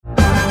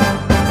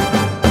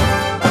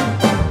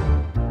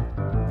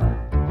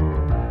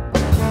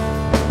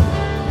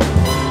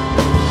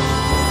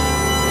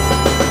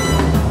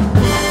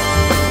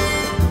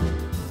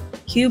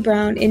Hugh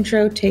Brown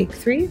intro take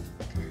 3.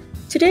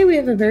 Today we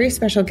have a very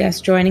special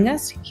guest joining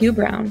us, Hugh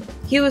Brown.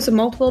 Hugh is a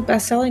multiple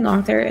best-selling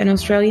author and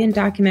Australian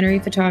documentary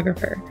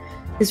photographer.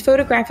 His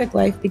photographic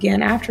life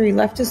began after he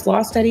left his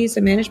law studies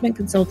and management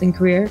consulting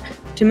career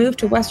to move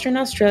to Western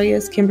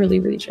Australia's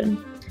Kimberley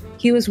region.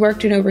 Hugh has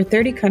worked in over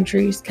 30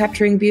 countries,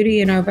 capturing beauty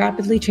in our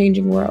rapidly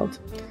changing world.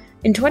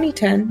 In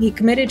 2010, he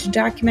committed to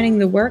documenting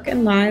the work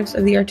and lives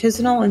of the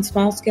artisanal and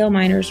small-scale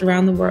miners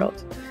around the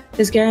world.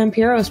 His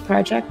Garampiros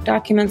project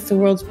documents the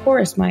world's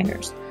poorest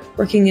miners,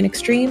 working in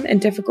extreme and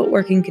difficult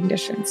working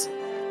conditions.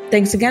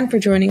 Thanks again for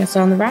joining us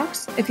on The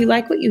Rocks. If you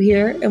like what you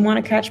hear and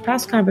want to catch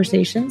past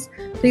conversations,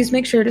 please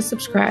make sure to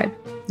subscribe.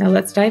 Now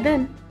let's dive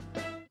in.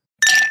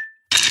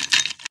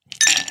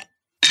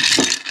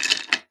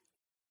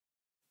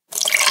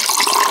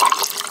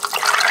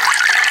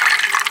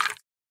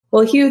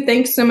 Well, Hugh,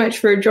 thanks so much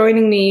for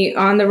joining me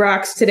on The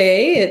Rocks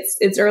today.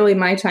 It's early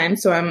my time,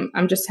 so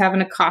I'm just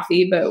having a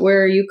coffee, but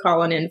where are you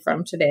calling in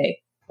from today?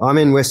 I'm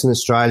in Western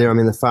Australia. I'm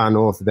in the far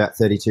north, about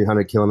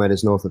 3,200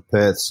 kilometres north of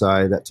Perth,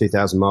 so about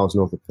 2,000 miles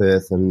north of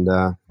Perth, and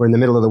we're in the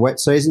middle of the wet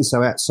season,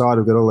 so outside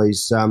we've got all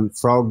these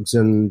frogs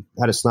and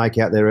had a snake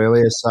out there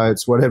earlier, so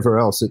it's whatever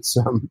else. It's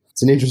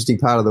an interesting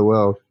part of the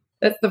world.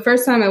 That's the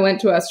first time I went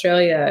to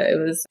Australia. It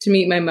was to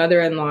meet my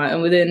mother-in-law.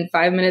 And within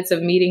 5 minutes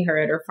of meeting her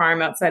at her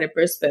farm outside of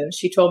Brisbane,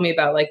 she told me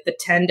about like the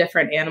 10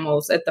 different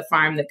animals at the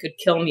farm that could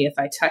kill me if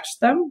I touched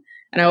them.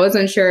 And I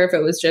wasn't sure if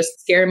it was just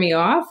scare me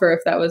off or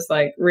if that was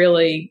like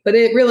really, but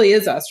it really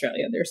is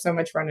Australia. There's so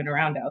much running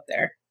around out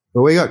there.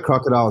 Well, we got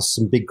crocodiles,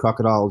 some big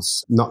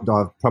crocodiles, not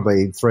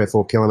probably 3 or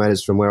 4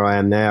 kilometres from where I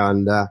am now.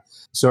 And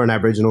saw an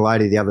Aboriginal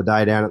lady the other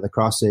day down at the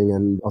crossing,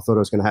 and I thought I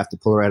was going to have to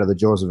pull her out of the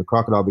jaws of a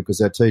crocodile because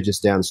there are 2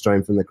 just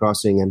downstream from the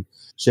crossing, and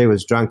she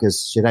was drunk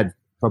as she'd had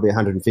probably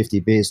 150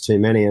 beers too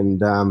many and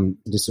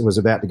just was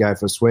about to go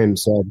for a swim.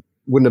 So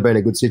wouldn't have been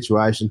a good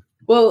situation.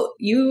 Well,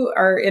 you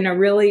are in a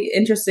really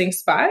interesting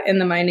spot in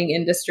the mining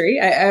industry.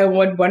 I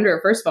would wonder,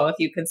 first of all, if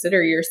you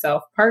consider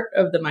yourself part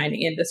of the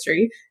mining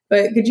industry,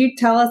 but could you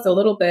tell us a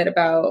little bit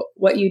about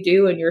what you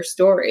do and your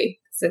story?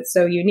 It's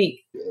so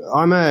unique.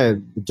 I'm a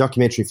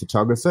documentary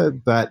photographer,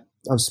 but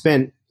I've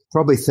spent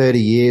probably 30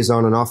 years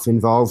on and off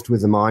involved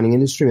with the mining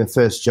industry. My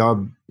first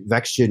job,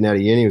 VAC student out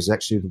of uni, was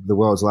actually the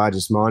world's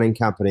largest mining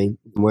company.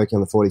 I'm working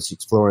on the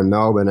 46th floor in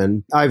Melbourne.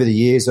 And over the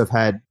years, I've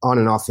had on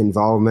and off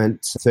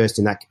involvement, first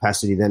in that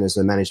capacity, then as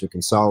a management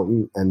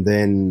consultant, and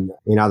then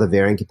in other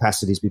varying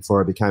capacities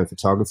before I became a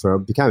photographer. I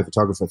became a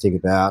photographer, I think,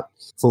 about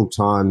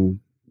full-time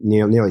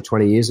nearly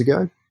 20 years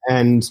ago.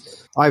 And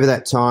over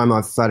that time,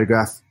 I've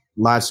photographed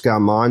large-scale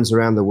mines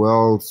around the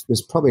world.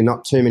 There's probably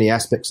not too many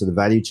aspects of the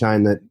value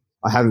chain that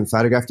I haven't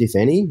photographed, if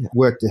any.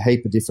 Worked a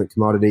heap of different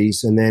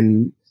commodities. And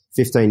then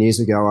 15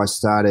 years ago, I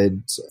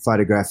started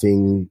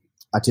photographing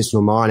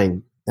artisanal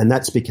mining. And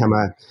that's become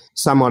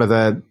somewhat of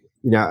a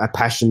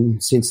passion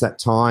since that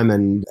time.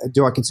 And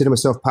do I consider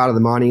myself part of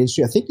the mining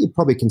industry? I think you'd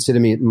probably consider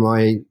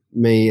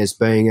me as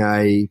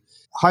being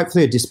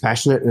hopefully a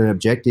dispassionate and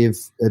objective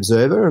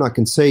observer. And I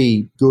can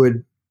see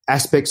good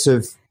aspects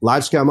of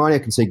large-scale mining,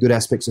 I can see good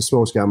aspects of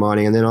small-scale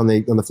mining, and then on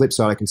the flip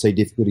side, I can see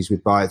difficulties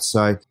with both.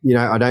 So,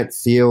 I don't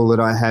feel that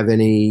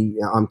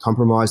I'm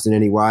compromised in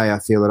any way. I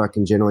feel that I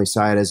can generally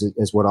say it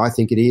as what I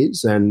think it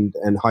is, and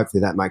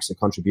hopefully that makes a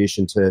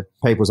contribution to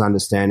people's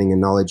understanding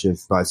and knowledge of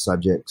both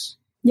subjects.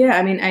 Yeah,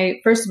 I mean,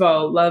 I first of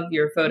all love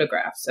your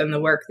photographs and the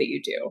work that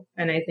you do.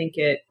 And I think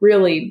it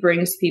really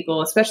brings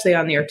people, especially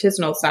on the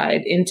artisanal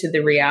side, into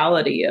the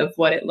reality of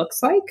what it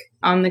looks like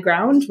on the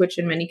ground, which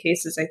in many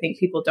cases I think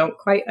people don't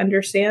quite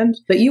understand.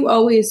 But you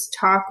always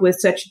talk with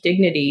such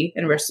dignity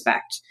and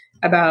respect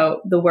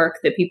about the work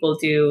that people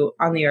do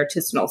on the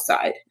artisanal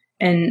side.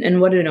 And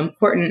what an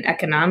important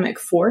economic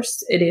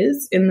force it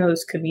is in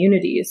those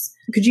communities.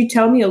 Could you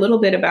tell me a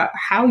little bit about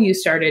how you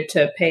started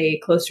to pay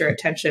closer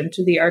attention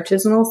to the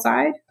artisanal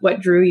side? What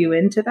drew you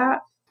into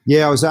that?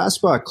 Yeah, I was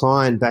asked by a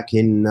client back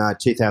in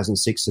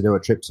 2006 to do a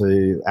trip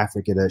to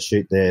Africa to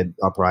shoot their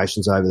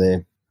operations over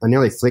there. I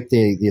nearly flicked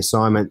the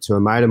assignment to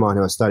a mate of mine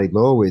who I studied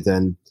law with,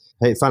 and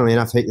funnily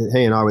enough, he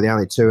and I were the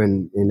only 2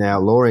 in our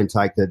law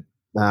intake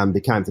that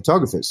became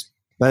photographers.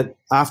 But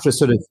after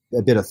sort of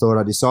a bit of thought,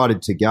 I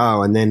decided to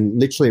go, and then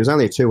literally it was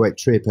only a 2-week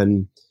trip,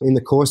 and in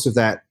the course of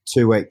that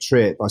 2-week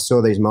trip, I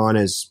saw these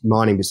miners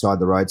mining beside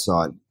the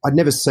roadside. I'd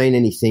never seen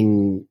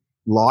anything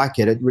like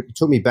it. It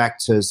took me back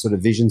to sort of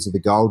visions of the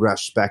gold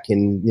rush back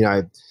in,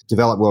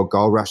 developed world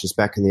gold rushes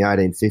back in the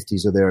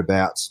 1850s or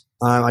thereabouts.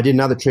 I did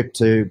another trip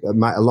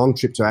a long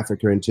trip to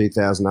Africa in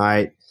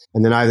 2008.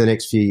 And then over the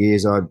next few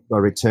years, I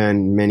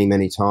returned many,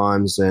 many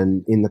times.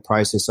 And in the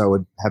process, I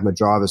would have my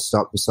driver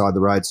stop beside the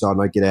roadside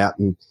and I'd get out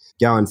and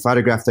go and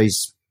photograph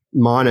these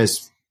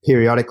miners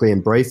periodically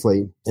and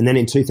briefly. And then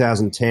in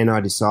 2010,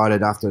 I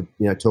decided after,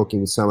 talking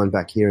with someone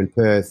back here in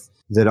Perth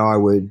that I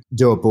would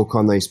do a book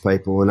on these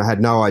people. And I had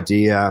no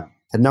idea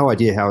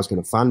how I was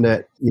going to fund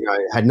it,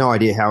 had no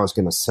idea how I was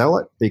going to sell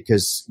it,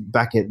 because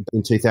back in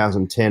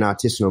 2010,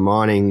 artisanal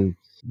mining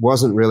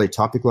wasn't really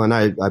topical. I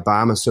know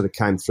Obama sort of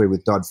came through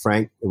with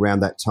Dodd-Frank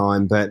around that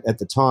time, but at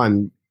the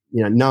time,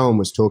 no one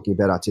was talking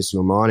about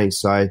artisanal mining.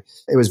 So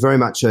it was very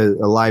much a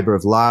labour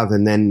of love.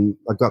 And then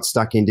I got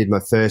stuck in, did my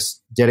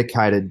first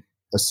dedicated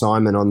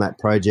assignment on that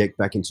project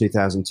back in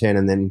 2010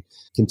 and then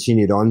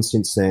continued on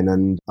since then.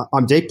 And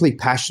I'm deeply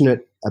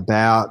passionate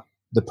about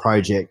the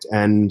project.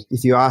 And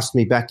if you asked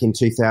me back in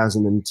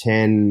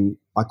 2010,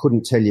 I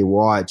couldn't tell you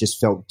why. It just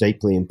felt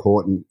deeply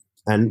important.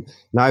 And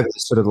over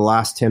sort of the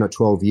last 10 or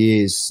 12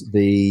 years,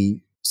 the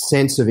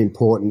sense of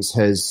importance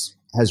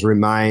has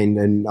remained,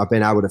 and I've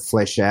been able to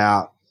flesh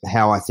out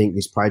how I think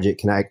this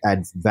project can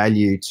add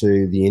value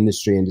to the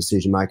industry and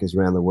decision makers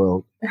around the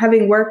world.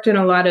 Having worked in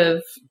a lot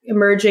of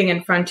emerging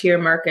and frontier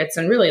markets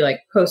and really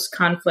like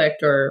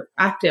post-conflict or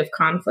active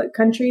conflict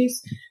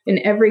countries, in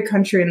every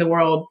country in the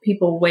world,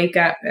 people wake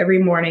up every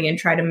morning and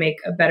try to make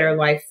a better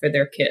life for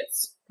their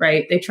kids,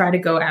 right? They try to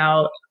go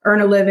out,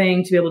 earn a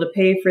living to be able to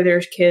pay for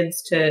their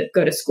kids to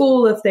go to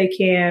school if they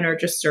can, or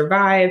just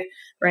survive,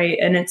 right?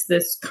 And it's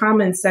this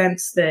common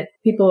sense that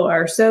people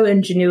are so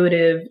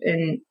ingenuitive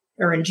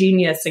or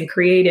ingenious and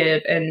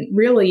creative and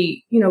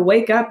really,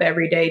 wake up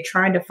every day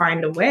trying to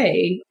find a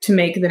way to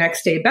make the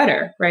next day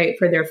better, right?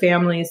 For their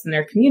families and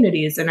their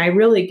communities. And I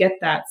really get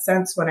that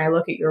sense when I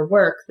look at your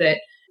work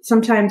that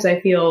sometimes I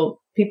feel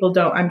people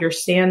don't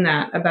understand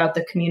that about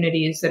the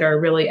communities that are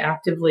really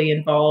actively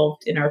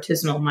involved in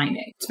artisanal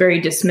mining. It's very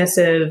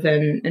dismissive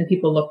and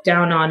people look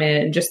down on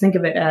it and just think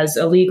of it as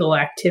illegal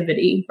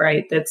activity,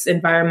 right? That's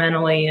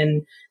environmentally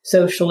and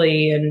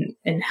socially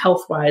and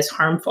health-wise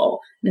harmful.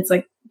 And it's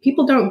like,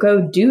 people don't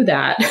go do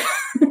that,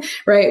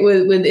 right,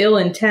 with ill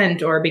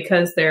intent or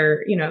because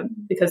they're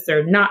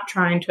not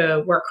trying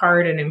to work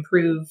hard and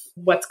improve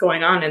what's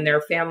going on in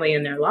their family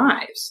and their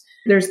lives.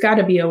 There's got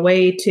to be a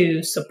way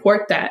to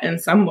support that in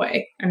some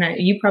way. And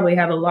you probably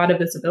have a lot of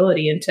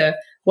visibility into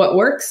what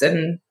works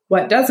and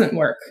what doesn't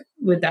work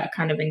with that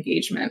kind of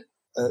engagement.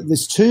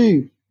 There's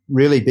two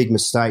really big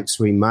mistakes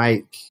we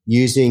make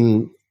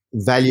using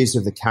values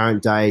of the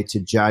current day to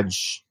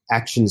judge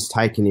actions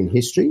taken in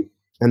history.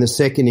 And the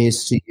second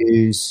is to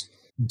use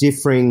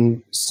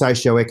differing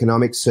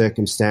socioeconomic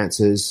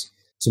circumstances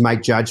to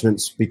make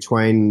judgments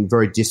between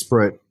very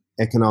disparate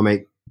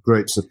economic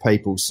groups of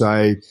people.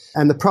 So,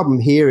 and the problem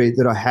here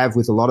that I have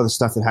with a lot of the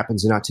stuff that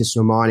happens in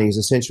artisanal mining is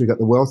essentially we've got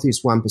the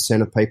wealthiest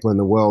 1% of people in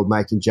the world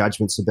making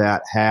judgments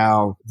about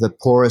how the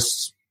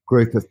poorest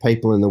group of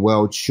people in the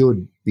world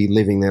should be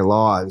living their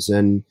lives.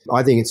 And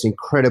I think it's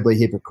incredibly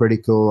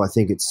hypocritical. I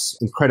think it's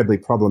incredibly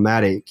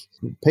problematic.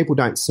 People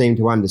don't seem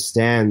to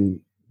understand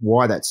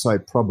why that's so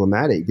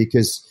problematic,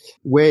 because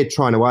we're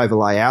trying to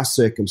overlay our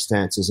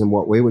circumstances and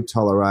what we would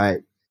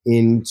tolerate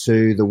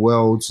into the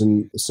worlds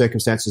and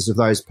circumstances of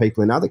those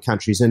people in other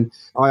countries. And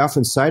I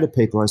often say to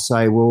people, I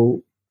say, well,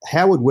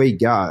 how would we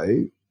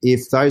go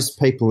if those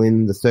people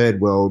in the third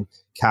world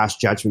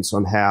cast judgments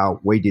on how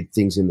we did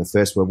things in the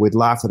first world? We'd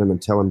laugh at them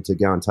and tell them to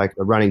go and take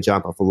a running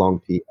jump off a long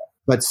pier.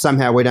 But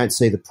somehow we don't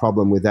see the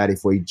problem with that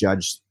if we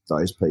judge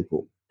those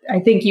people. I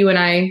think you and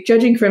I,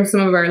 judging from some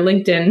of our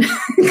LinkedIn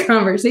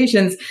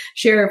conversations,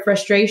 share a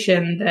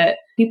frustration that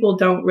people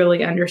don't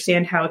really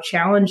understand how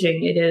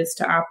challenging it is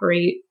to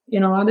operate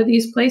in a lot of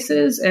these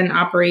places and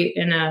operate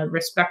in a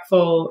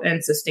respectful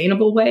and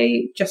sustainable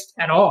way just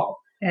at all.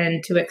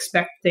 And to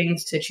expect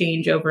things to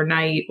change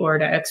overnight or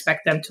to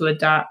expect them to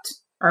adopt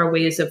our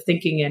ways of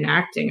thinking and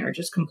acting are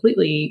just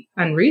completely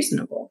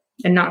unreasonable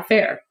and not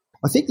fair.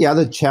 I think the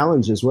other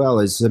challenge as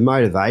well is the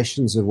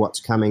motivations of what's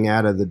coming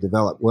out of the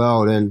developed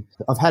world. And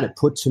I've had it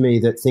put to me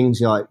that things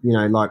like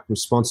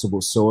responsible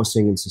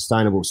sourcing and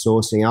sustainable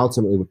sourcing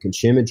ultimately were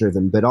consumer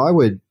driven. But I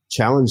would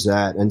challenge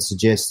that and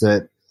suggest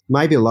that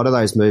maybe a lot of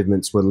those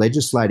movements were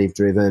legislative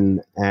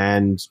driven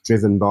and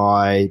driven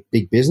by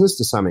big business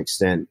to some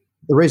extent.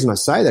 The reason I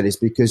say that is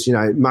because,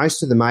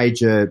 most of the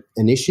major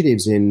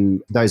initiatives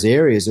in those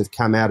areas have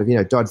come out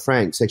of,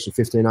 Dodd-Frank, Section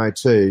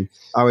 1502,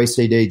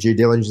 OECD due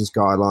diligence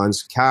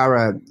guidelines,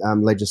 CARA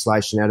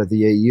legislation out of the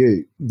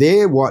EU.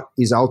 They're what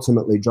is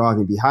ultimately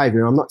driving behaviour.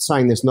 And I'm not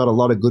saying there's not a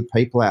lot of good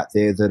people out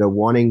there that are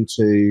wanting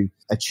to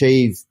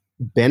achieve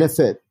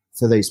benefit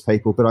for these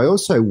people, but I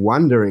also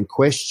wonder and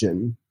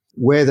question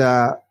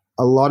whether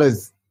a lot of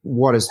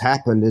what has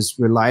happened is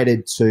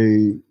related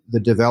to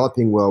the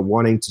developing world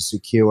wanting to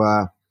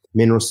secure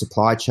mineral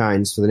supply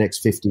chains for the next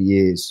 50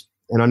 years.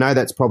 And I know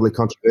that's probably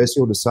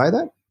controversial to say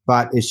that,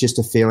 but it's just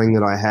a feeling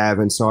that I have.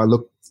 And so I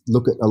look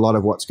at a lot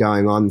of what's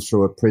going on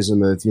through a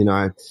prism of,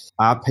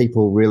 are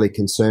people really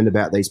concerned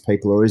about these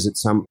people, or is it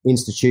some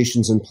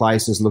institutions and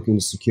places looking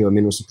to secure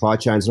mineral supply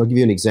chains? And I'll give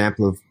you an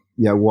example of,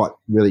 what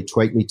really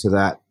tweaked me to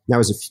that. That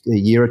was a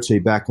year or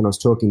two back when I was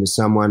talking to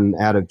someone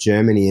out of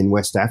Germany in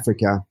West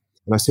Africa.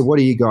 And I said, what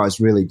are you guys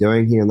really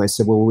doing here? And they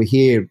said, well, we're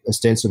here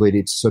ostensibly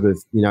to sort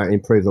of,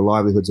 improve the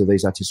livelihoods of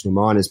these artisanal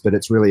miners, but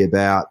it's really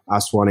about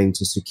us wanting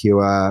to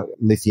secure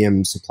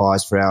lithium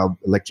supplies for our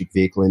electric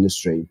vehicle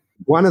industry.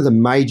 One of the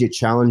major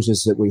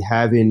challenges that we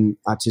have in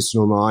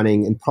artisanal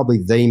mining, and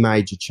probably the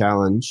major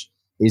challenge,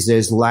 is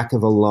there's lack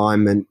of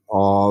alignment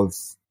of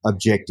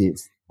objective.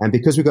 And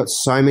because we've got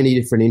so many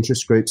different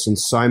interest groups and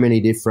so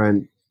many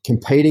different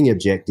competing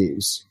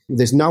objectives.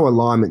 There's no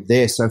alignment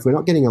there. So if we're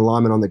not getting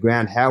alignment on the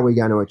ground, how are we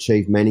going to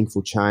achieve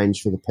meaningful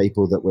change for the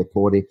people that we're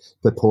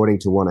purporting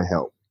to want to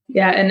help?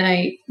 Yeah, and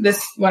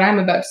what I'm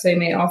about to say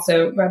may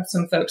also rub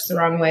some folks the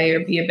wrong way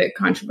or be a bit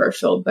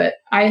controversial, but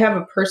I have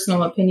a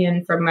personal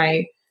opinion from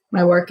my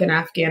work in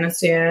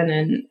Afghanistan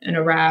and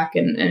Iraq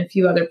and a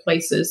few other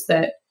places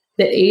that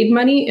aid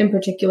money in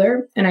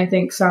particular, and I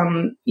think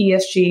some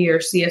ESG or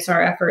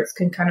CSR efforts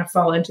can kind of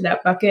fall into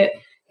that bucket.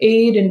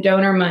 Aid and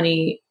donor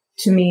money,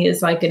 to me,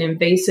 is like an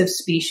invasive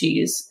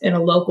species in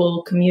a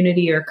local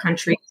community or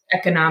country's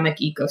economic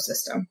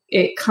ecosystem.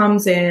 It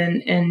comes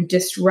in and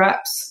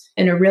disrupts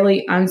in a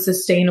really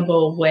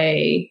unsustainable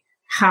way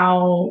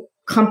how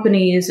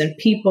companies and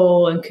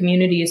people and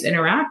communities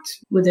interact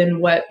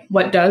within what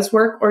does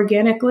work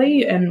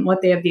organically and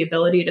what they have the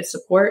ability to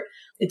support.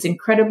 It's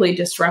incredibly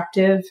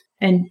disruptive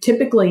and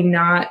typically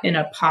not in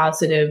a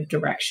positive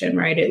direction,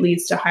 right? It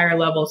leads to higher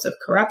levels of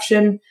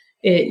corruption.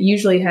 It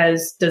usually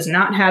does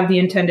not have the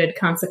intended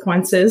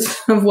consequences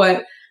of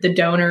what the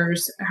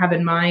donors have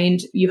in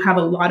mind. You have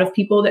a lot of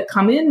people that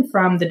come in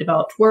from the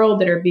developed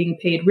world that are being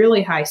paid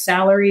really high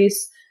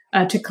salaries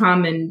to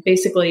come and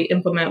basically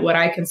implement what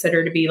I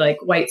consider to be like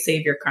white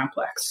savior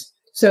complex.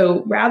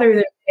 So rather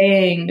than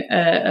paying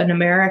an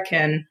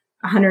American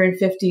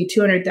 $150,000,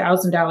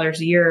 $200,000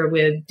 a year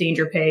with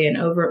danger pay and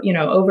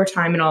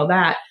overtime and all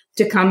that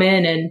to come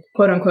in and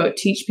quote unquote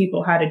teach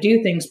people how to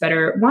do things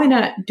better, why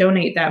not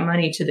donate that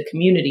money to the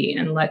community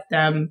and let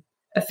them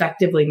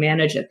effectively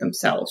manage it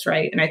themselves,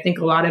 right? And I think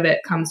a lot of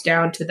it comes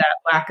down to that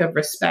lack of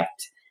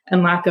respect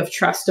and lack of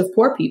trust of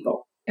poor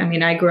people. I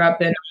mean, I grew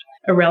up in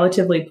a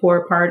relatively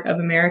poor part of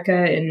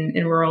America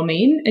in rural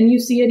Maine, and you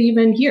see it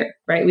even here,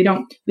 right? We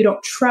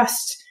don't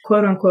trust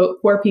quote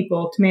unquote poor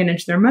people to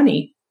manage their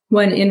money,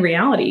 when in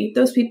reality,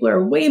 those people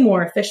are way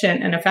more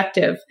efficient and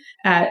effective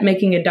at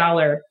making a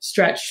dollar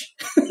stretch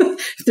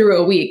through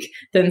a week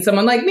than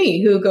someone like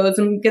me who goes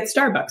and gets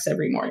Starbucks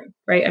every morning,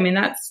 right? I mean,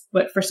 that's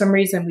what, for some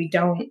reason, we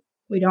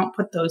don't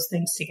put those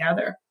things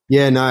together.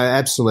 Yeah, no,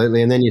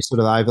 absolutely. And then you sort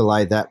of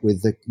overlay that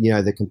with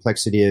the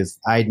complexity of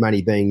aid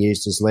money being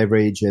used as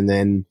leverage. And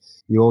then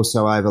you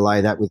also overlay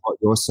that with what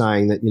you're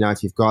saying, that,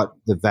 if you've got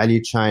the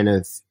value chain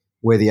of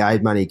where the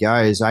aid money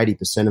goes,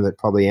 80% of it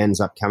probably ends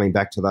up coming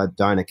back to the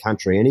donor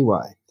country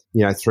anyway,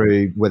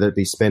 through whether it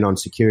be spent on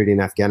security in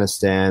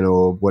Afghanistan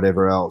or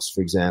whatever else,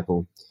 for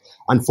example.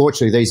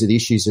 Unfortunately, these are the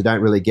issues that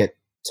don't really get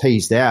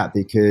teased out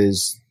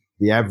because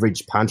the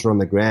average punter on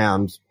the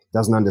ground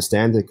doesn't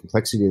understand the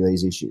complexity of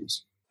these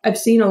issues. I've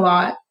seen a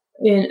lot,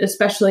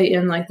 especially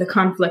in like the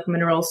conflict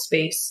minerals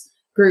space,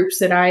 groups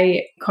that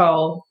I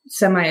call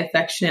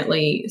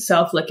semi-affectionately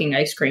self-licking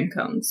ice cream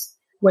cones,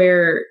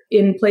 where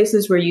in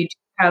places where you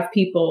have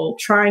people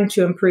trying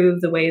to improve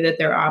the way that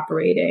they're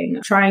operating,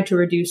 trying to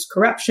reduce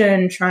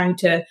corruption, trying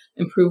to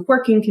improve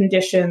working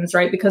conditions,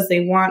 right? Because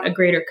they want a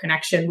greater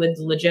connection with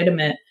the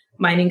legitimate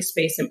mining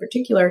space in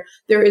particular,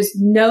 there is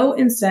no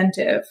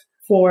incentive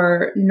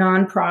for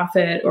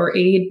nonprofit or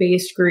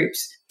aid-based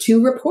groups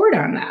to report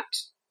on that,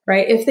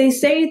 right? If they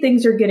say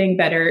things are getting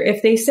better,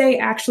 if they say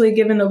actually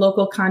given the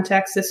local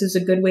context, this is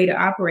a good way to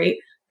operate,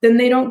 then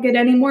they don't get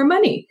any more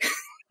money.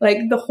 Like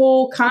the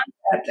whole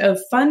concept of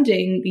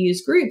funding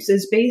these groups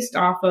is based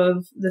off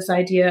of this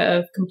idea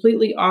of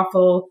completely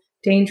awful,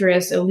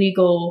 dangerous,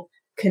 illegal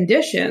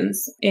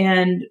conditions.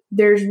 And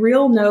there's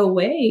real no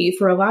way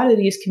for a lot of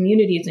these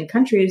communities and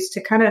countries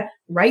to kind of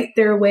write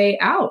their way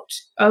out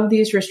of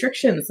these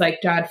restrictions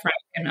like Dodd-Frank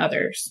and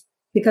others,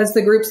 because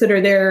the groups that are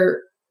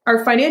there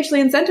are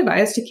financially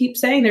incentivized to keep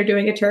saying they're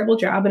doing a terrible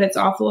job and it's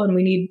awful and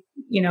we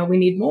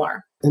need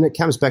more. And it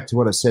comes back to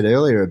what I said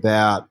earlier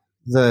about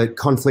the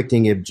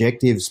conflicting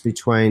objectives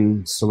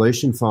between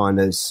solution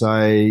finders.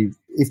 So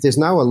if there's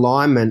no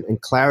alignment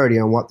and clarity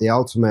on what the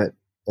ultimate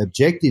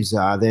objectives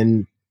are,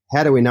 then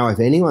how do we know if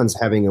anyone's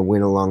having a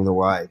win along the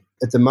way?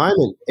 At the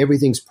moment,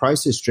 everything's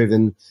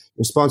process-driven,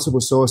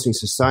 responsible sourcing,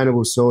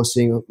 sustainable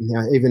sourcing,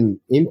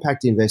 even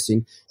impact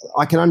investing.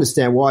 I can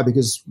understand why,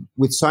 because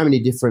with so many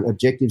different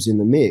objectives in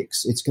the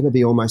mix, it's going to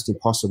be almost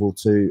impossible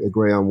to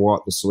agree on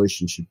what the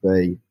solution should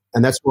be.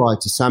 And that's why,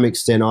 to some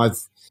extent, I've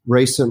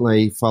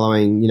recently,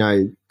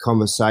 following,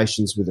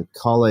 conversations with a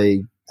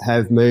colleague,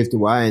 have moved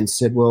away and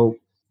said, well,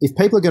 if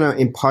people are going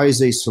to impose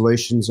these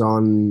solutions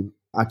on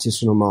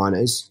artisanal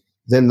miners,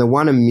 then the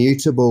one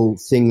immutable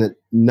thing that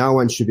no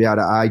one should be able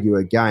to argue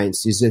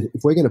against is that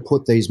if we're going to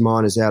put these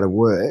miners out of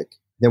work,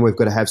 then we've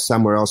got to have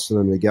somewhere else for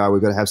them to go.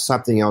 We've got to have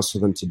something else for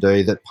them to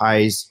do that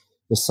pays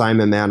the same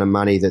amount of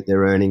money that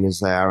they're earning as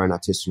they are in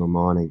artisanal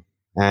mining.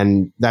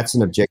 And that's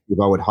an objective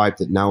I would hope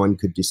that no one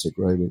could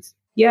disagree with.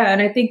 Yeah,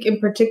 and I think in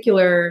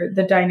particular,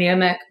 the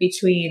dynamic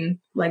between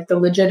like the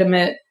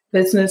legitimate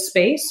business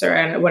space,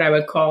 or what I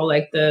would call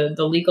like the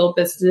legal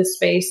business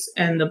space,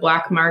 and the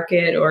black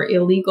market or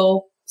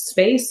illegal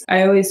space.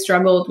 I always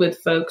struggled with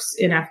folks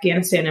in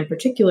Afghanistan in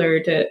particular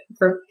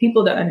for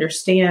people to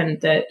understand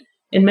that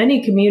in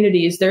many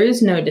communities, there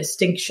is no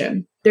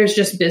distinction. There's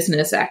just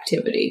business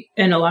activity.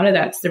 And a lot of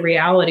that's the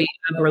reality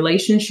of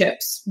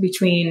relationships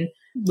between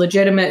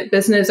legitimate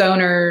business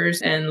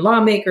owners and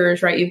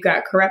lawmakers, right? You've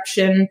got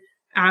corruption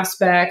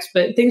aspects,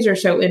 but things are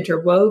so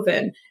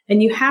interwoven.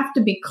 And you have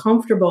to be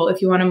comfortable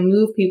if you want to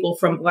move people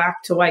from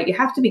black to white. You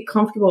have to be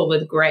comfortable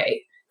with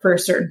gray for a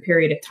certain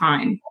period of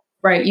time,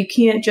 right? You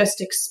can't just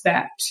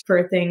expect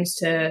for things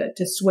to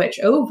switch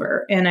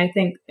over. And I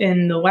think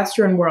in the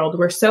Western world,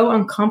 we're so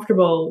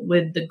uncomfortable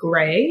with the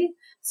gray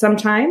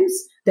sometimes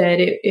that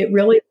it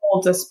really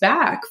holds us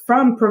back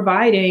from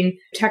providing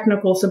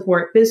technical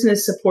support,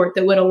 business support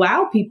that would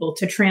allow people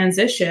to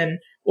transition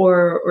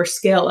or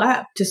scale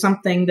up to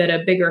something that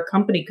a bigger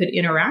company could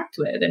interact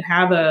with and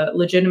have a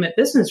legitimate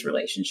business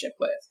relationship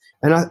with.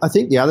 And I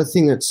think the other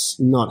thing that's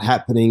not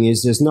happening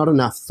is there's not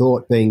enough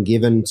thought being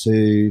given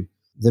to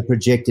the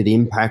projected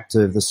impact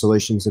of the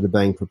solutions that are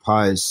being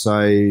proposed.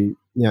 So,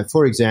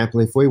 for example,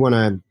 if we want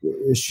to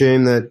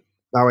assume that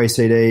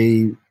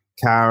OECD,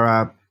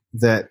 CARA,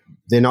 that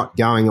they're not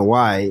going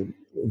away,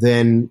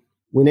 then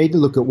we need to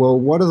look at, well,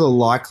 what are the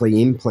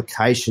likely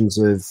implications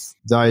of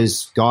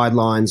those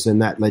guidelines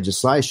and that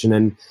legislation?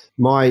 And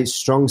my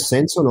strong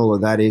sense on all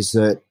of that is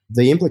that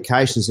the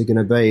implications are going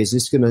to be,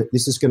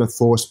 this is going to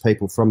force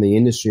people from the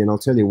industry. And I'll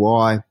tell you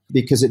why.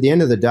 Because at the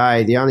end of the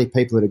day, the only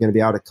people that are going to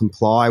be able to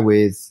comply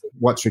with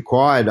what's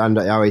required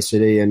under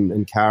OECD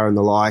and CARA and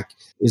the like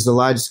is the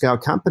large scale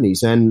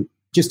companies. And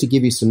just to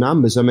give you some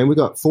numbers, I mean, we've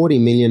got 40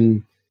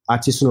 million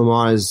artisanal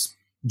miners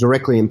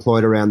directly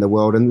employed around the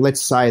world, and let's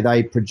say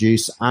they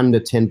produce under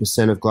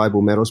 10% of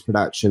global metals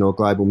production or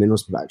global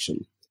minerals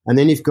production. And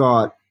then you've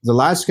got the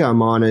large-scale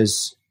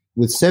miners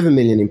with 7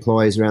 million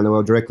employees around the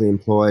world directly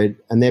employed,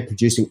 and they're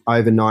producing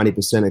over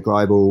 90% of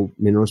global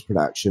minerals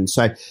production.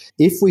 So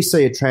if we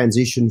see a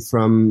transition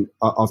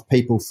of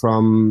people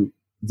from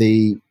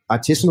the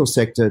artisanal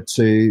sector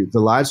to the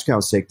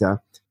large-scale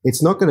sector,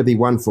 it's not going to be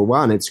one for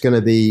one. It's going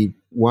to be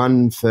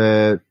one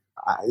for,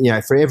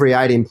 for every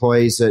 8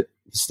 employees that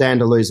stand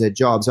to lose their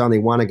jobs, only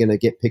one are going to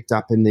get picked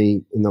up in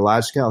the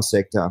large scale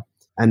sector.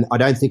 And I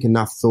don't think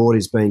enough thought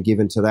is being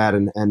given to that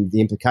and the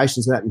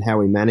implications of that and how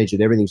we manage it.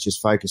 Everything's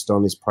just focused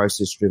on this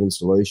process driven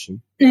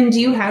solution. And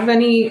do you have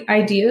any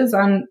ideas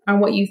on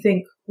what you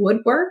think would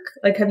work?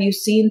 Like, have you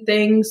seen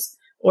things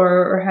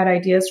or had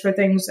ideas for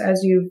things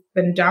as you've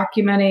been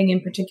documenting,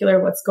 in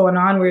particular what's going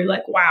on, where you're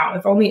like, wow,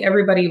 if only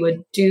everybody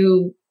would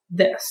do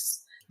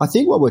this? I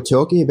think what we're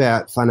talking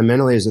about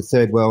fundamentally is a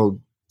third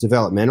world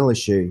developmental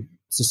issue.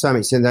 To some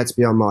extent, that's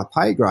beyond my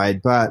pay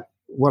grade. But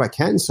what I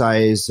can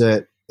say is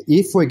that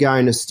if we're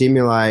going to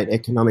stimulate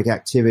economic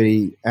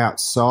activity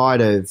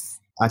outside of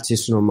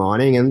artisanal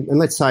mining, and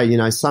let's say,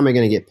 some are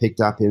going to get picked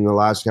up in the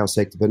large-scale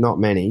sector, but not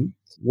many,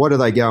 what do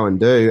they go and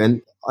do?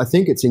 And I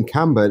think it's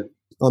incumbent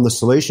on the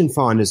solution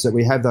finders that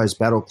we have those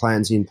battle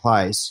plans in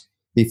place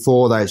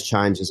before those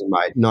changes are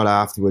made, not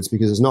afterwards,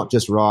 because it's not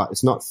just right,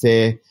 it's not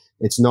fair,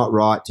 it's not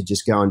right to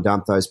just go and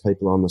dump those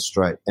people on the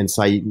street and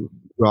say,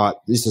 right,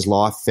 this is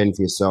life, fend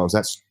for yourselves.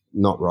 That's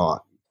not right.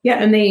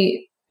 Yeah, and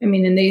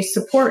they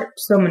support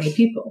so many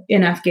people.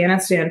 In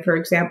Afghanistan, for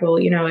example,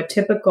 a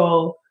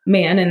typical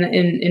man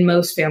in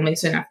most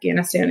families in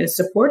Afghanistan is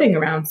supporting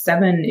around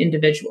 7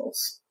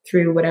 individuals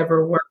through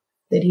whatever work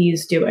that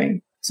he's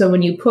doing. So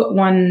when you put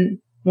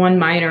one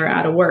miner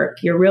out of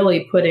work, you're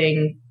really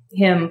putting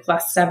him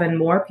plus 7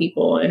 more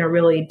people in a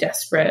really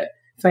desperate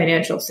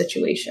financial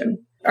situation.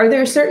 Are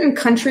there certain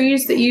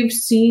countries that you've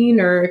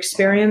seen or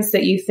experienced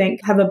that you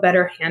think have a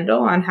better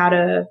handle on how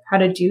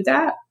to do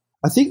that?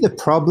 I think the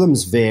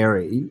problems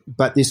vary,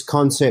 but this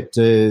concept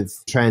of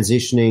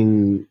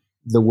transitioning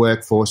the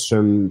workforce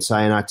from,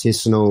 say, an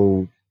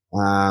artisanal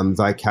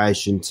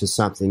vocation to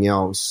something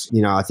else,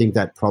 I think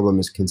that problem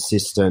is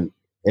consistent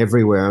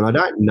everywhere. And I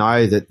don't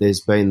know that there's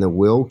been the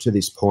will to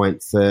this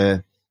point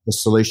for the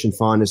solution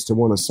finders to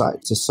want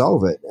to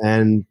solve it.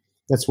 And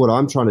that's what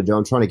I'm trying to do.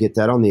 I'm trying to get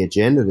that on the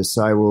agenda to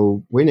say,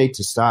 well, we need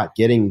to start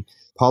getting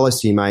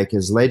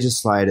policymakers,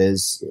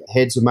 legislators,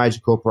 heads of major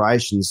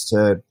corporations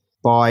to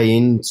buy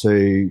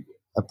into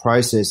a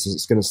process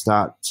that's going to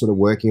start sort of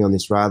working on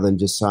this rather than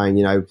just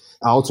saying,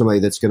 ultimately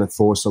that's going to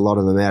force a lot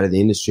of them out of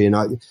the industry.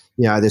 And,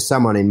 there's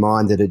someone in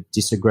mind that would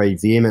disagree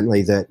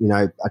vehemently that,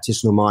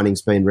 artisanal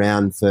mining's been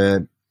around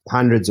for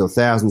hundreds or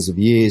thousands of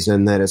years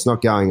and that it's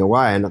not going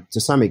away. And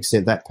to some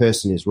extent, that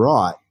person is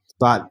right.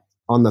 But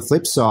on the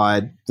flip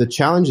side, the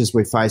challenges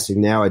we're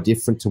facing now are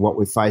different to what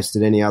we faced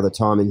at any other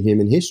time in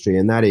human history,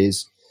 and that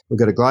is we've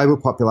got a global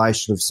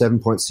population of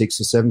 7.6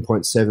 or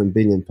 7.7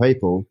 billion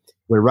people.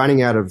 We're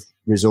running out of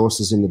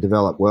resources in the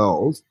developed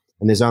world,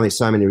 and there's only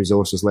so many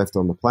resources left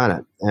on the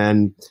planet.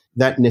 And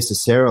that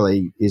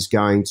necessarily is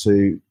going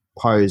to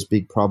pose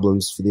big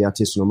problems for the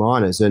artisanal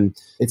miners. And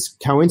it's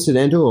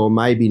coincidental, or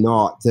maybe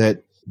not,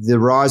 that the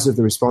rise of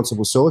the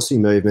responsible sourcing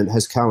movement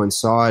has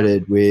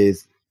coincided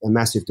with a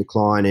massive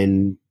decline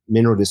in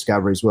mineral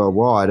discoveries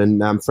worldwide.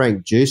 And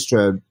Frank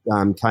Giustra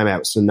came out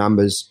with some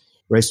numbers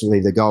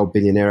recently, the gold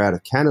billionaire out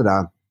of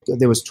Canada.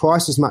 There was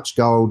twice as much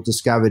gold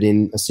discovered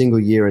in a single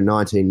year in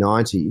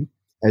 1990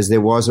 as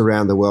there was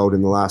around the world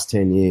in the last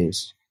 10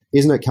 years.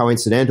 Isn't it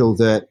coincidental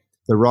that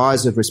the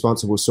rise of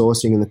responsible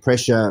sourcing and the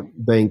pressure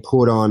being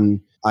put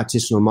on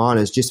artisanal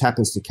miners just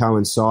happens to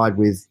coincide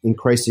with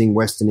increasing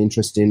Western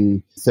interest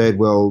in third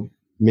world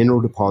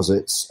mineral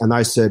deposits, and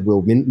those third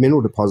world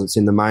mineral deposits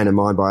in the main are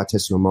mined by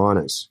artisanal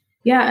miners.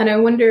 Yeah, and I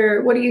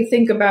wonder, what do you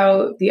think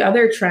about the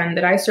other trend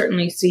that I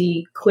certainly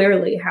see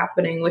clearly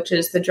happening, which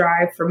is the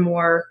drive for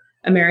more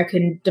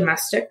American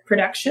domestic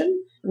production?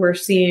 We're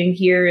seeing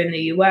here in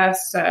the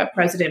U.S.,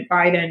 President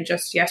Biden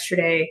just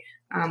yesterday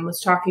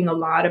was talking a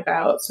lot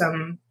about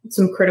some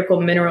critical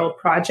mineral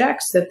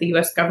projects that the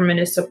U.S. government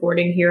is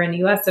supporting here in the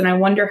U.S., and I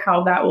wonder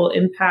how that will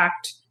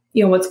impact,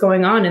 what's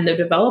going on in the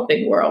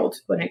developing world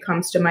when it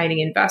comes to mining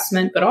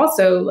investment, but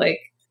also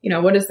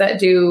what does that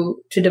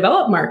do to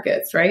develop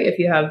markets, right? If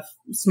you have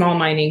small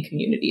mining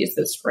communities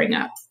that spring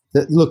up.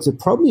 Look, the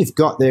problem you've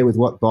got there with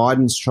what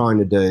Biden's trying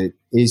to do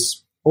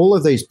is all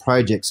of these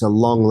projects are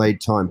long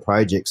lead time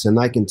projects, and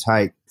they can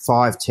take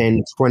 5,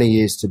 10, 20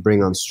 years to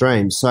bring on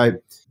stream. So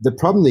the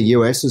problem the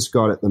US has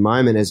got at the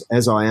moment,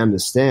 as I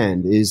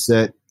understand, is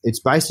that it's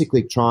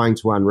basically trying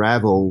to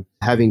unravel,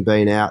 having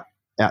been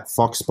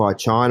outfoxed by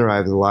China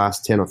over the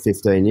last 10 or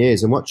 15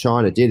 years. And what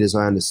China did, as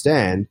I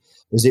understand,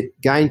 is it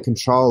gained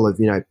control of,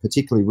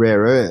 particularly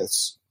rare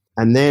earths.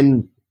 And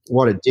then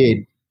what it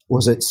did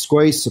was it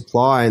squeezed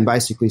supply and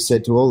basically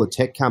said to all the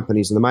tech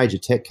companies and the major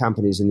tech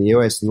companies in the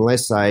US,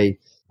 unless they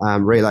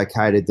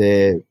relocated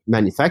their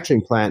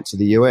manufacturing plant to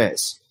the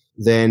US,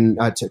 then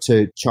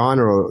to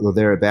China or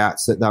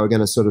thereabouts, that they were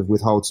going to sort of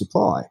withhold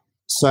supply.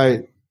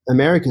 So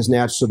America's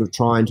now sort of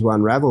trying to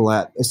unravel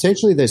that.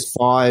 Essentially, there's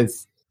 5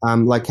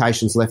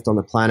 locations left on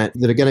the planet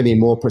that are going to be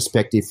more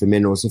prospective for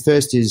minerals. The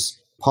first is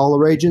polar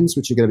regions,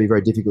 which are going to be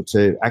very difficult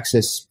to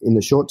access in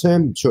the short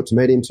to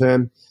medium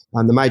term.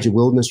 The major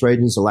wilderness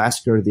regions,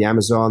 Alaska, the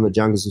Amazon, the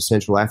jungles of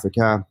Central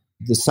Africa,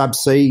 the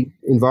subsea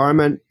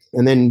environment,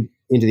 and then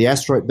into the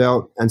asteroid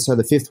belt. And so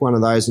the 5th one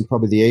of those, and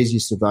probably the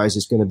easiest of those,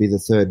 is going to be the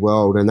third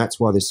world. And that's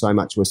why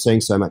we're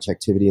seeing so much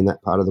activity in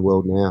that part of the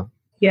world now.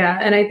 Yeah.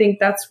 And I think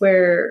that's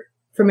where,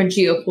 from a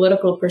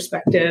geopolitical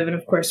perspective, and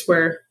of course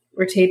we're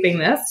taping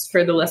this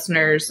for the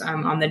listeners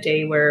on the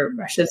day where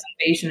Russia's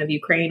invasion of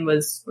Ukraine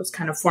was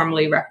kind of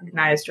formally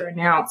recognized or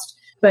announced.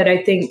 But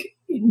I think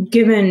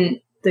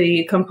given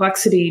the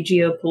complexity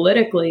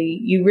geopolitically,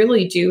 you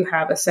really do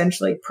have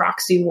essentially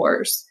proxy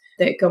wars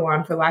that go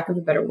on, for lack of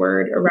a better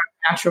word, around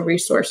natural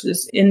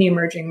resources in the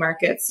emerging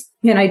markets.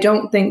 And I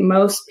don't think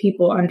most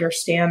people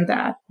understand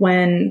that.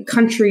 When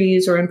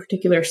countries, or in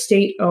particular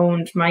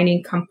state-owned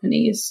mining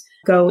companies,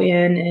 go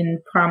in and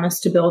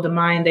promise to build a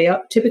mine, they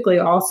typically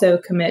also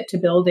commit to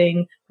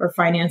building or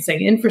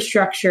financing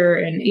infrastructure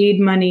and aid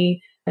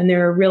money. And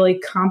there are really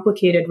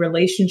complicated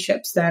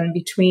relationships then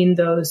between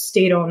those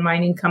state-owned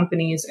mining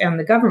companies and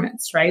the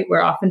governments, right?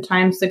 Where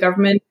oftentimes the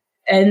government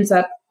ends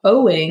up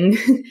owing,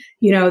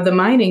 the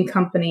mining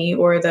company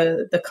or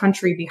the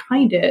country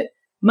behind it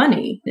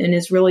money, and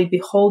is really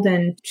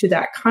beholden to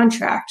that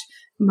contract.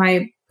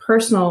 My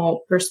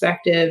personal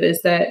perspective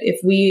is that if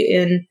we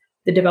in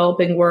the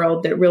developing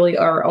world that really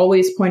are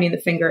always pointing the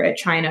finger at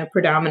China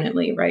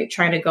predominantly, right?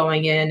 China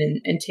going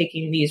in and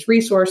taking these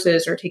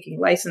resources or taking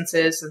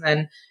licenses and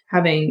then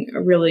having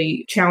a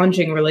really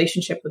challenging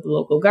relationship with the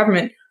local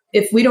government.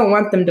 If we don't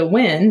want them to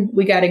win,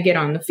 we got to get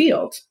on the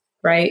field,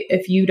 right?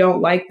 If you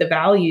don't like the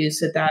values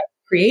that that's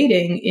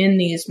creating in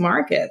these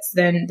markets,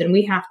 then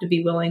we have to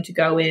be willing to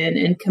go in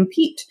and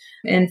compete.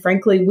 And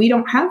frankly, we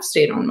don't have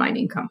state-owned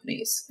mining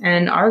companies.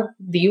 And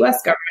the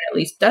U.S. government at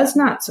least does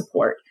not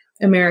support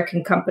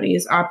American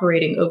companies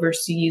operating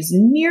overseas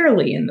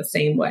nearly in the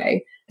same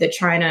way that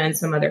China and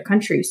some other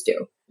countries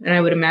do. And I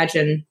would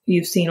imagine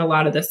you've seen a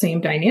lot of the same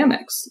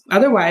dynamics.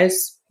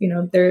 Otherwise,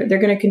 they're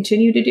going to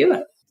continue to do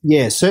it.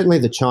 Yeah, certainly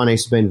the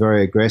Chinese have been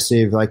very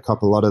aggressive. They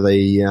cop a lot of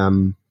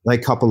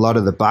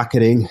the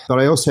bucketing. But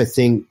I also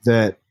think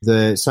that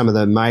some of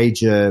the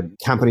major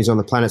companies on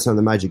the planet, some of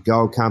the major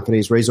gold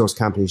companies, resource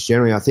companies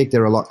generally, I think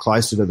they're a lot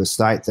closer to the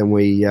state than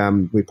we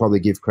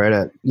probably give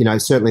credit.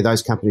 Certainly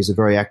those companies are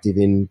very active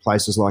in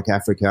places like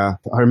Africa.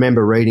 I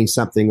remember reading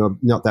something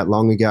not that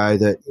long ago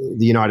that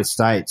the United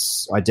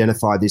States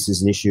identified this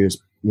as an issue,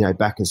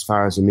 back as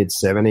far as the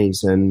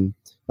mid-'70s, and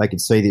they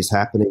could see this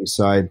happening.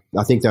 So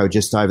I think they were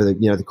just over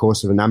the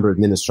course of a number of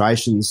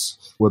administrations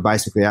were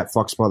basically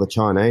outfoxed by the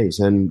Chinese,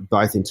 and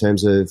both in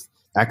terms of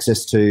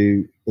access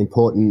to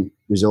important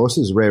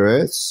resources, rare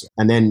earths,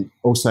 and then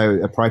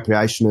also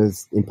appropriation of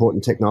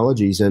important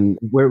technologies. And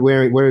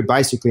we're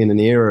basically in an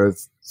era of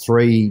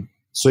 3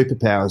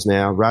 superpowers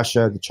now: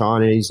 Russia, the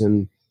Chinese,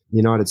 and the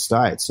United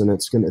States. And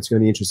it's going to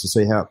be interesting to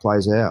see how it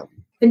plays out.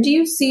 And do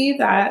you see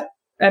that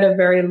at a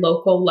very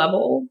local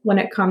level when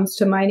it comes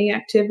to mining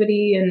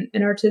activity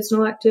and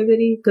artisanal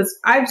activity? Because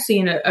I've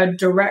seen a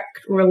direct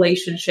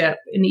relationship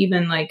and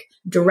even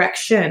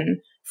direction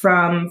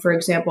from, for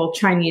example,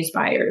 Chinese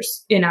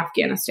buyers in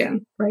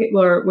Afghanistan, right?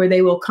 Where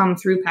they will come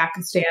through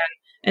Pakistan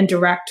and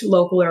direct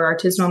local or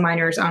artisanal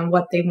miners on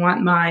what they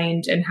want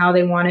mined and how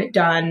they want it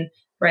done,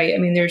 right? I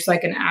mean, there's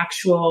an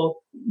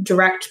actual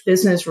direct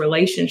business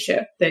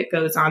relationship that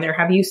goes on there.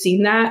 Have you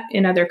seen that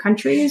in other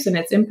countries and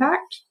its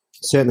impact?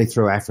 Certainly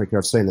through Africa,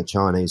 I've seen the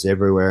Chinese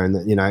everywhere, and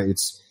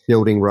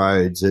building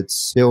roads,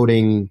 it's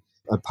building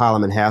a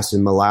Parliament House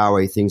in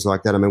Malawi, things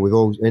like that. I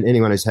mean,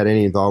 anyone who's had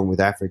any involvement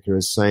with Africa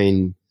has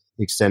seen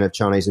the extent of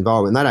Chinese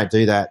involvement. And they don't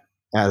do that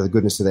out of the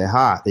goodness of their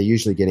heart. They're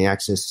usually getting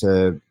access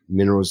to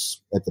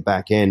minerals at the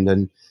back end.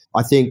 And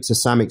I think to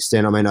some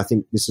extent, I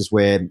think this is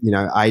where,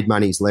 aid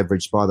money is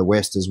leveraged by the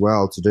West as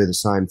well to do the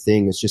same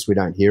thing. It's just we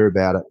don't hear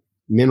about it.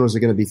 Minerals are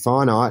going to be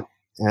finite,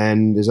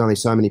 and there's only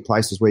so many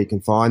places where you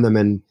can find them.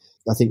 And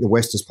I think the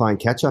West is playing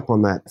catch up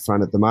on that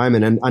front at the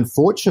moment. And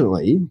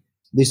unfortunately,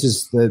 this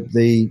is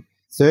the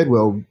third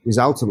world is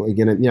ultimately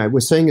going to,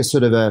 we're seeing a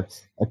sort of a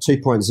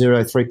 2.0,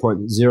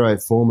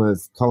 3.0 form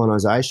of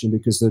colonisation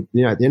because, at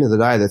the end of the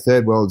day, the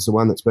third world is the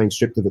one that's being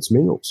stripped of its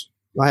minerals.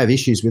 I have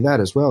issues with that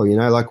as well.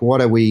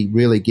 What are we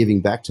really giving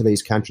back to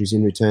these countries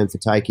in return for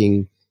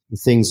taking the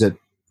things that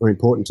are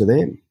important to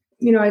them?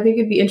 I think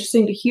it'd be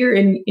interesting to hear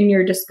in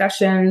your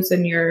discussions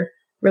and your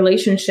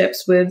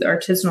relationships with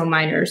artisanal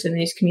miners in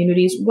these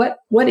communities,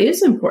 what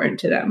is important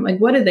to them? Like,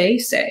 what do they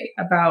say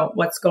about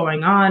what's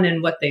going on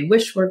and what they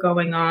wish were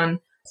going on?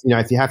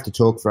 If you have to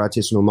talk for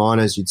artisanal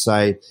miners, you'd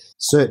say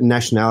certain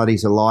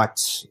nationalities are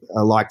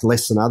liked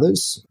less than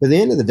others. But at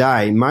the end of the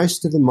day,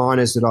 most of the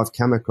miners that I've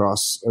come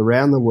across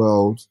around the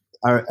world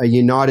are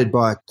united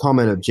by a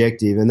common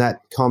objective, and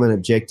that common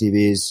objective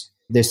is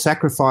they're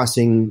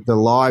sacrificing the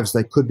lives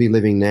they could be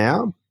living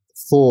now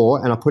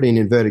for, and I put in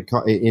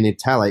in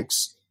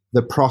italics,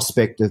 the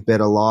prospect of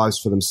better lives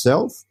for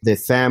themselves, their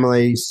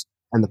families,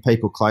 and the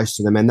people close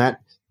to them. And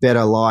that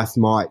better life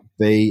might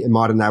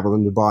enable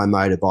them to buy a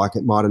motorbike,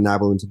 it might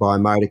enable them to buy a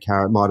motor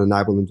car, it might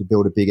enable them to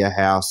build a bigger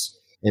house,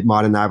 it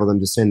might enable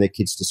them to send their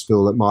kids to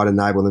school, it might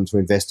enable them to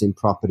invest in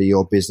property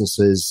or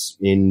businesses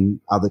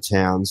in other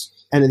towns.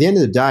 And at the end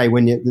of the day,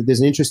 there's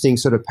an interesting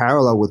sort of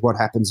parallel with what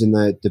happens in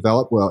the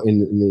developed world,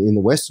 in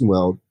the Western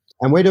world,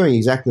 and we're doing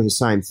exactly the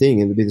same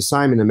thing. And it'll be the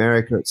same in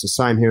America, it's the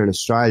same here in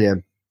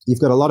Australia. You've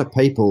got a lot of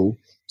people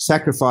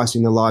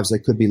sacrificing the lives they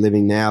could be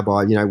living now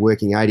by,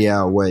 working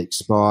 80-hour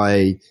weeks,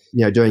 by,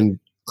 doing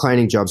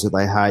cleaning jobs that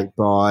they hate,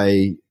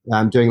 by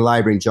doing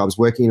labouring jobs,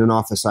 working in an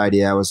office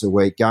 80 hours a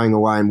week, going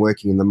away and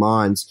working in the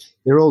mines.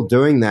 They're all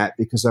doing that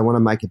because they want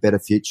to make a better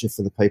future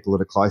for the people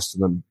that are close to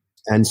them.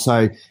 And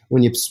so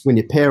when you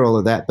pair all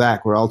of that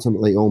back, we're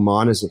ultimately all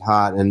miners at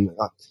heart. And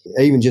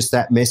even just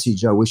that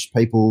message, I wish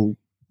people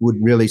would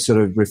really sort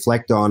of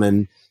reflect on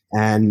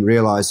and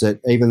realise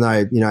that even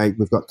though,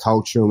 we've got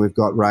culture and we've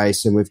got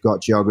race and we've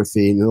got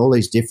geography and all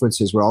these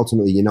differences, we're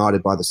ultimately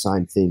united by the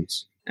same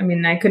things. I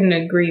mean, I couldn't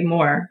agree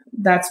more.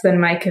 That's been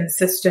my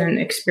consistent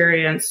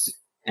experience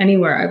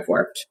anywhere I've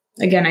worked.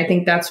 Again, I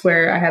think that's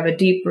where I have a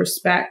deep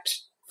respect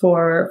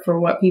for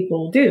what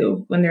people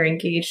do when they're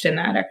engaged in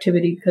that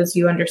activity, because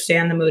you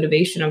understand the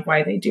motivation of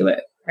why they do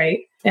it,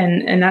 right?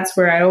 And that's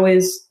where I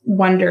always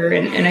wonder,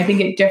 and I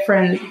think it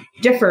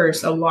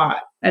differs a lot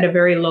at a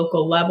very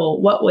local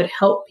level, what would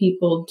help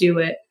people do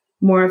it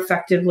more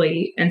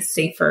effectively and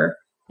safer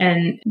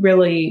and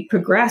really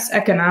progress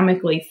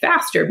economically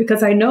faster,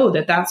 because I know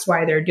that that's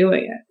why they're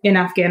doing it. In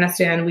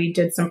Afghanistan, we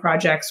did some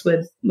projects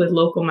with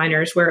local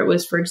miners where it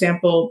was, for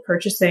example,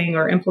 purchasing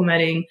or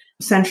implementing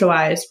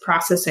centralized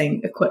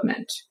processing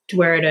equipment to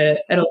where at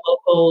a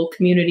local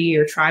community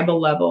or tribal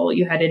level,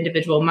 you had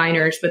individual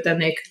miners, but then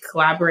they could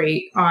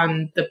collaborate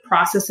on the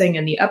processing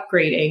and the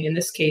upgrading, in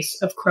this case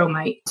of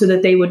chromite, so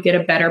that they would get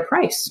a better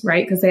price,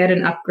 right? Because they had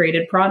an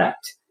upgraded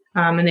product.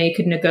 And they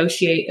could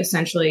negotiate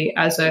essentially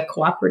as a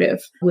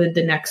cooperative with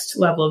the next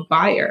level of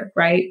buyer,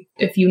 right?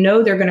 If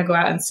they're going to go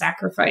out and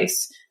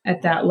sacrifice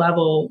at that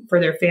level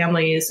for their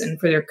families and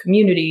for their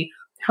community,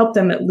 help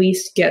them at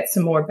least get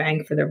some more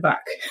bang for their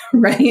buck,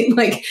 right?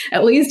 Like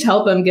at least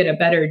help them get a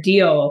better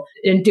deal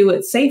and do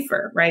it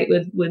safer, right?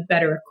 With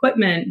better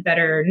equipment,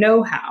 better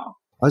know-how.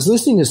 I was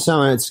listening to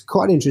someone, it's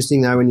quite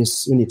interesting though when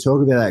you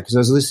talk about that, because I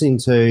was listening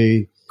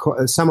to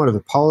somewhat of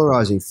a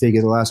polarizing figure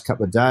the last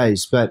couple of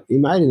days, but he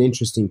made an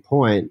interesting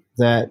point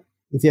that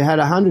if you had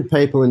 100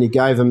 people and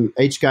you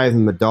each gave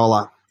them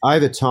 $1,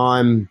 over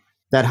time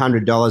that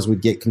 $100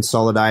 would get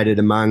consolidated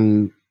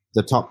among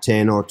the top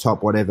 10 or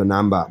top whatever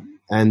number,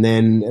 and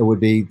then it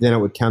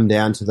would come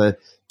down to the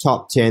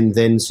top 10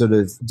 then sort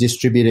of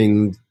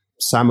distributing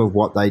some of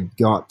what they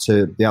got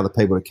to the other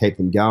people to keep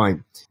them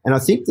going. And I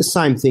think the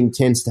same thing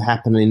tends to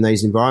happen in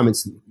these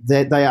environments,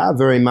 that they are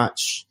very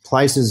much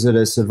places that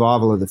are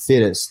survival of the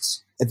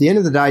fittest. At the end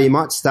of the day, you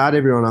might start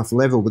everyone off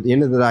level, but at the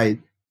end of the day,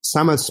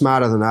 some are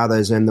smarter than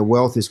others and the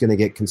wealth is going to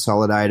get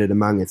consolidated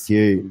among a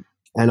few.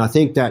 And I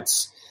think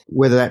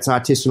whether that's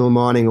artisanal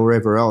mining or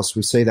wherever else,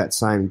 we see that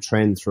same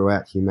trend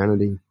throughout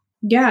humanity.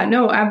 Yeah,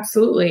 no,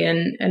 absolutely.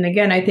 And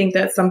again, I think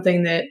that's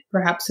something that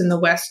perhaps in the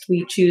West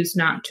we choose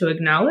not to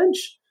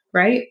acknowledge,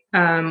 right?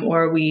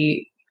 Or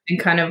we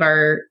kind of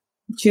are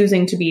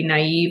choosing to be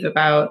naive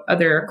about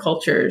other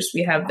cultures.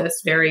 We have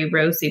this very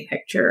rosy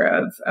picture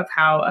of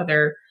how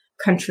other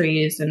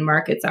countries and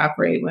markets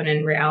operate, when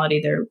in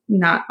reality, they're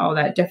not all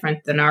that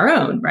different than our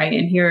own, right?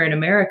 And here in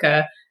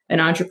America, an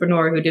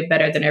entrepreneur who did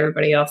better than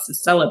everybody else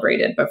is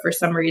celebrated. But for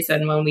some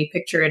reason, when we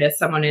picture it as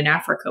someone in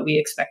Africa, we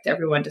expect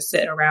everyone to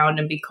sit around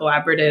and be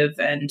collaborative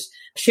and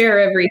share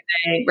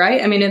everything,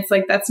 right? I mean, it's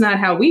like, that's not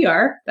how we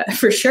are,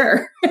 for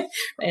sure.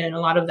 And a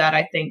lot of that,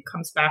 I think,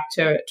 comes back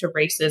to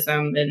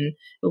racism and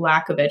the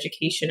lack of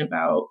education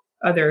about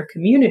other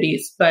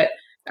communities. But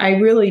I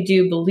really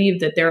do believe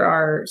that there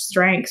are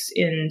strengths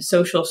in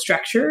social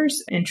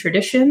structures and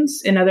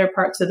traditions in other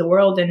parts of the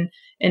world, and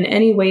in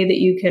any way that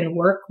you can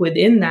work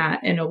within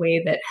that in a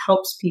way that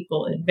helps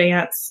people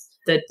advance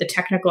the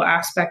technical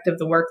aspect of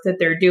the work that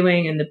they're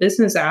doing and the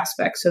business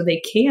aspect, so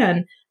they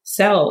can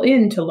sell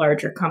into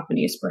larger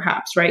companies,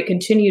 perhaps, right?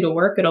 Continue to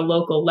work at a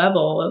local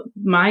level,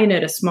 mine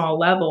at a small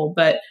level,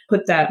 but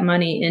put that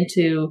money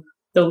into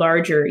the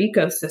larger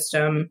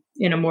ecosystem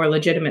in a more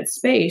legitimate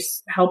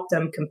space, help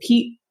them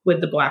compete with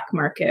the black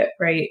market,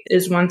 right,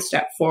 is one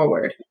step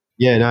forward.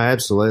 Yeah, no,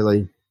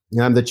 absolutely.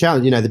 The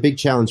challenge, the big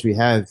challenge we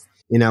have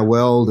in our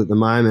world at the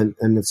moment,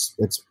 and it's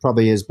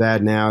probably as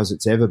bad now as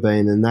it's ever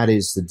been, and that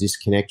is the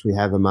disconnect we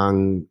have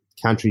among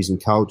countries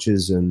and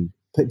cultures. And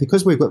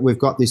because we've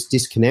got this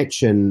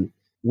disconnection,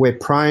 we're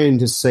prone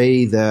to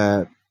see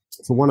for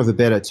want of a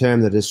better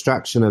term, the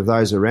destruction of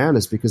those around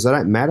us, because they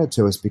don't matter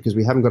to us because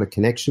we haven't got a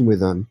connection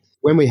with them.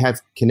 When we have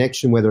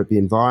connection, whether it be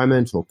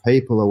environment or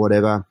people or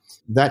whatever,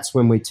 that's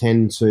when we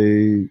tend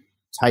to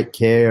take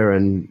care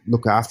and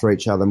look after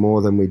each other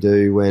more than we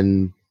do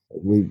when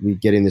we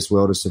get in this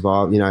world of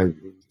survival.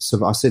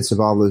 I said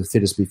survival of the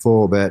fittest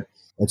before, but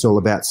it's all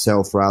about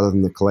self rather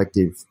than the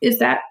collective. Is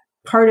that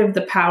part of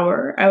the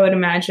power, I would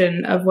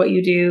imagine, of what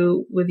you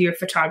do with your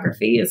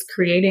photography, is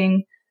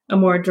creating a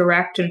more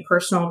direct and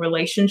personal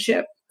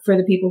relationship for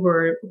the people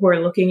who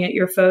are looking at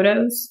your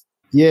photos?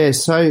 Yeah,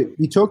 so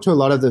you talk to a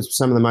lot of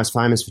some of the most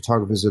famous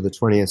photographers of the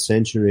 20th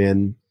century,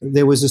 and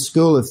there was a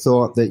school of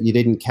thought that you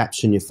didn't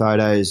caption your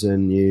photos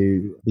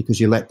because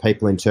you let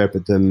people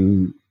interpret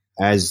them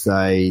as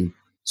they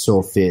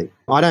saw fit.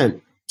 I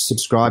don't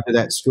subscribe to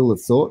that school of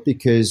thought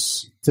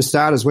because, for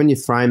starters, when you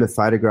frame a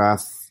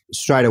photograph,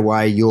 straight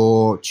away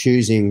you're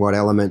choosing what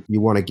element you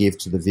want to give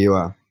to the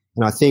viewer.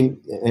 And I think,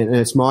 and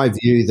it's my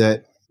view,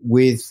 that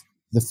with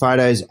the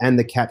photos and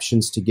the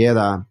captions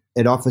together,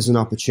 it offers an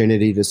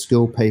opportunity to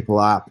school people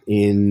up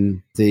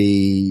on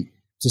the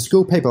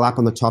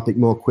topic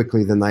more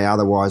quickly than they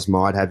otherwise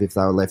might have if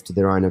they were left to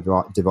their own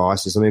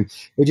devices. I mean,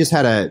 we just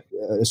had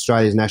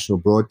Australia's national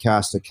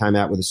broadcaster came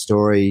out with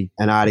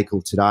an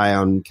article today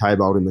on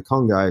cobalt in the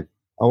Congo.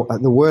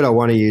 The word I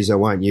want to use, I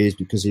won't use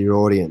because of your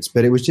audience,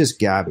 but it was just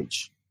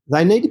garbage.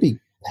 They need to be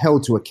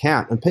held to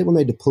account, and people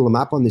need to pull them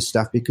up on this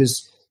stuff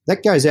because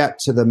that goes out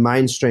to the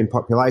mainstream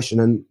population,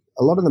 and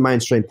a lot of the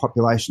mainstream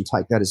population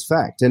take that as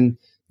fact. And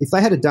if they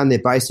had done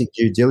their basic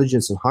due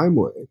diligence and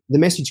homework, the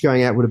message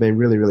going out would have been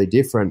really, really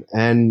different.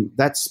 And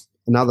that's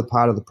another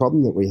part of the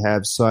problem that we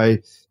have. So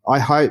I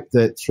hope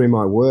that through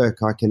my work,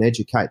 I can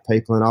educate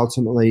people and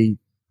ultimately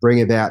bring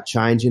about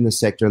change in the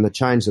sector. And the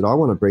change that I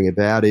want to bring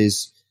about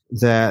is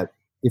that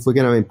if we're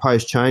going to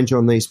impose change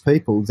on these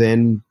people,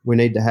 then we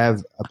need to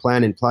have a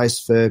plan in place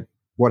for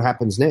what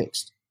happens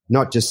next,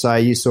 not just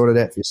say you sort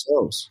it out for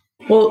yourselves.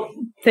 Well,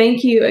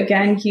 thank you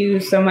again, Hugh,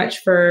 so much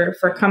for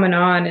coming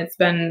on. It's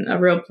been a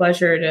real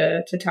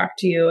pleasure to talk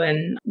to you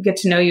and get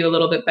to know you a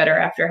little bit better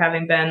after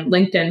having been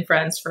LinkedIn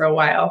friends for a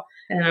while.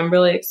 And I'm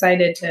really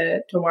excited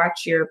to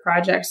watch your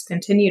projects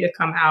continue to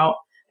come out.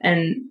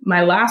 And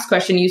my last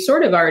question, you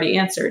sort of already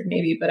answered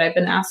maybe, but I've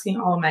been asking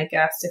all of my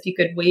guests, if you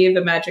could wave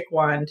a magic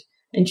wand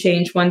and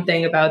change one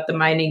thing about the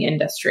mining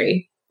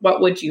industry,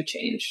 what would you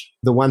change?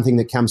 The one thing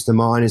that comes to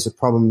mind is a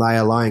problem they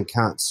alone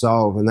can't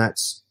solve, and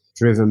that's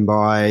driven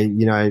by,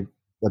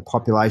 the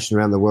population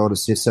around the world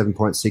is 7.6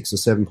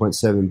 or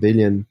 7.7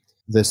 billion.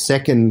 The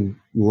second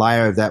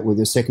layer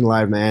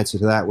of my answer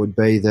to that would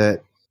be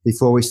that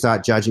before we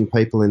start judging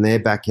people in their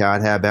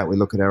backyard, how about we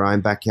look at our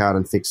own backyard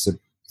and fix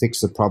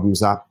the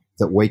problems up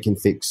that we can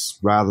fix,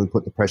 rather than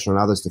put the pressure on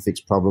others to fix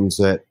problems,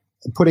 that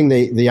putting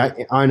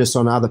the onus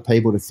on other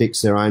people to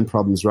fix their own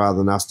problems rather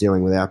than us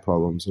dealing with our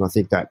problems. And I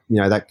think that,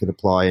 that could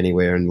apply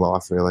anywhere in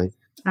life, really.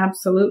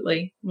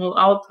 Absolutely. Well,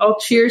 I'll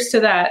cheers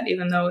to that,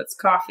 even though it's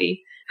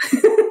coffee.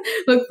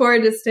 Look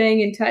forward to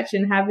staying in touch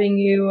and having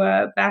you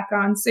back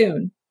on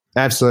soon.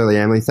 Absolutely,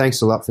 Emily. Thanks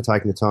a lot for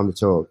taking the time to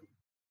talk.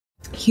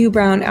 Hugh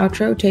Brown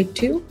outro, take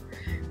 2.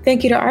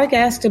 Thank you to our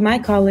guest and my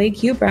colleague,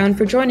 Hugh Brown,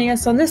 for joining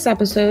us on this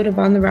episode of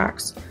On the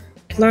Rocks.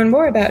 To learn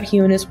more about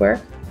Hugh and his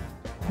work,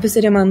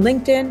 visit him on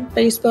LinkedIn,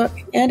 Facebook,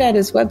 and at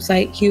his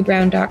website,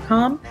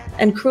 hughbrown.com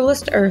and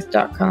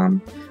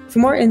cruelestearth.com. For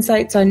more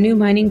insights on new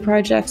mining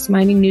projects,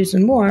 mining news,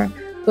 and more,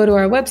 go to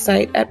our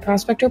website at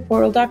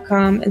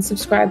prospectorportal.com and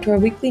subscribe to our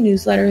weekly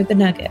newsletter, The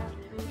Nugget.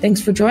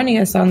 Thanks for joining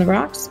us on The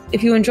Rocks.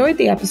 If you enjoyed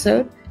the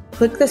episode,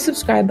 click the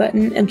subscribe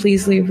button and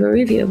please leave a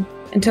review.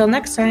 Until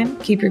next time,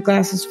 keep your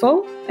glasses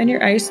full and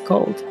your ice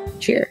cold.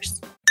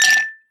 Cheers.